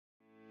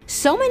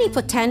So many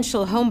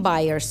potential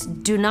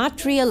homebuyers do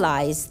not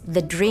realize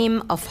the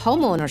dream of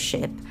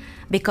homeownership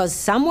because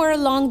somewhere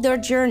along their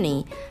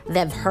journey,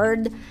 they've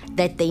heard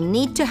that they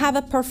need to have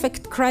a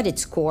perfect credit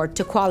score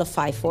to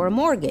qualify for a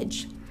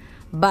mortgage.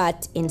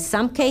 But in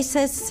some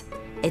cases,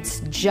 it's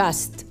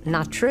just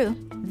not true.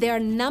 There are a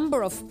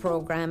number of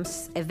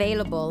programs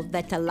available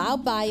that allow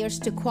buyers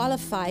to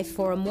qualify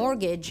for a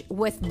mortgage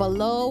with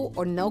below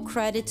or no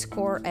credit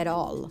score at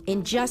all.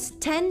 In just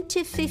 10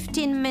 to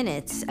 15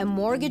 minutes, a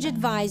mortgage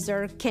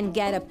advisor can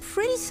get a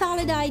pretty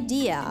solid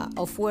idea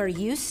of where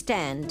you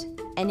stand,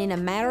 and in a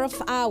matter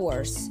of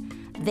hours,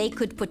 they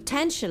could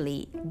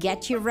potentially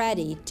get you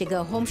ready to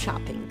go home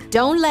shopping.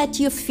 Don't let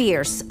your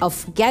fears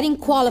of getting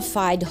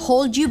qualified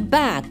hold you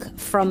back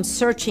from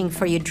searching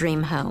for your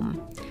dream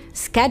home.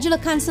 Schedule a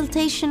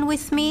consultation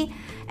with me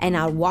and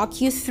I'll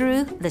walk you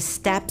through the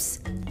steps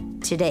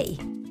today.